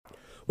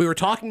We were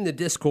talking in the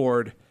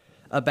Discord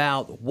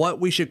about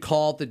what we should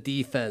call the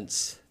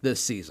defense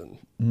this season.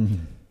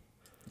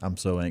 I'm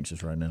so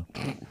anxious right now.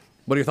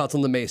 What are your thoughts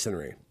on the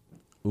masonry?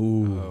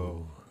 Ooh.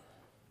 Oh.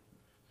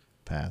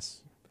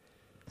 Pass.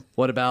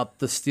 What about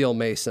the steel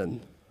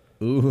mason?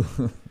 Ooh.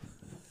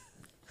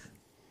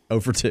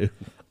 0 for 2.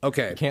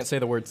 Okay. Can't say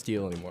the word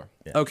steal anymore.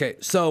 Yeah. Okay,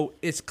 so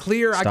it's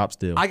clear. Stop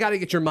steal. I got to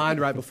get your mind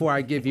right before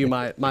I give you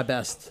my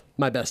best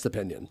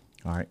opinion.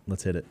 All right,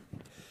 let's hit it.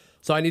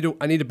 So I need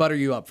to butter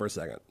you up for a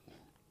second.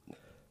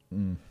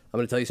 I'm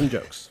going to tell you some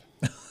jokes.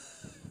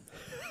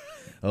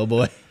 Oh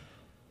boy.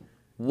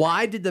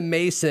 Why did the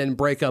mason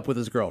break up with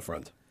his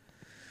girlfriend?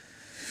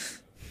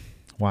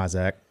 Why,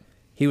 Zach?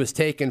 He was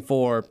taken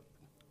for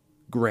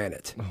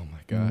granite. Oh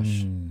my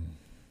gosh.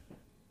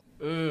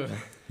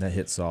 That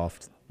hit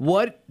soft.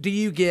 What do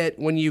you get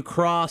when you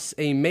cross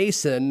a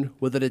mason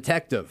with a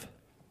detective?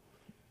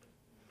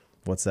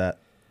 What's that?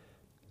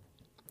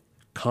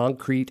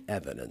 Concrete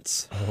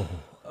evidence.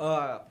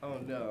 Oh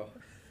no.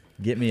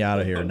 Get me out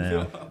of here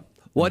now.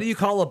 What do you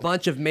call a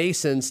bunch of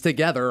masons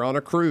together on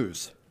a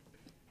cruise?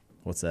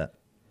 What's that?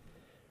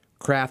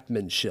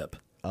 Craftsmanship.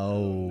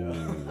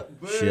 Oh,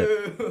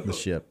 ship. The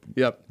ship.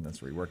 Yep.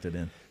 That's where he worked it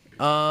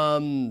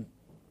in.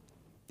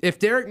 If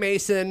Derek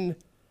Mason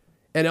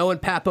and Owen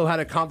Papo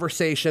had a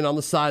conversation on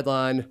the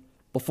sideline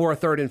before a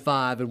 3rd and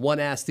 5, and one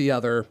asked the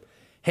other,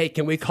 hey,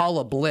 can we call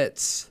a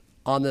blitz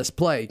on this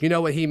play? You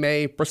know what he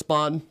may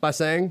respond by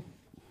saying?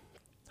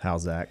 How,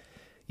 Zach?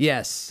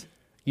 Yes,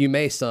 you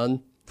may,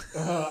 son.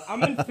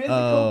 I'm in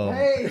physical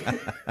pain.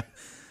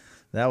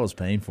 That was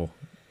painful.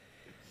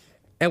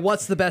 And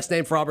what's the best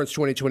name for Auburn's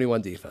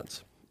 2021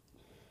 defense?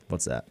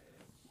 What's that?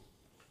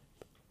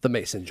 The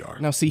Mason Jar.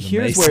 Now, see,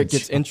 here's where it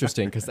gets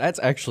interesting, because that's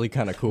actually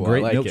kind of cool.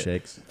 Great I like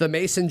milkshakes. The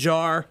Mason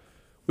Jar.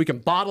 We can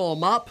bottle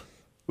them up.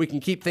 We can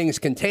keep things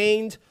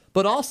contained.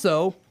 But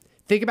also,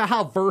 think about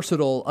how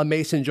versatile a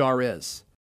Mason Jar is.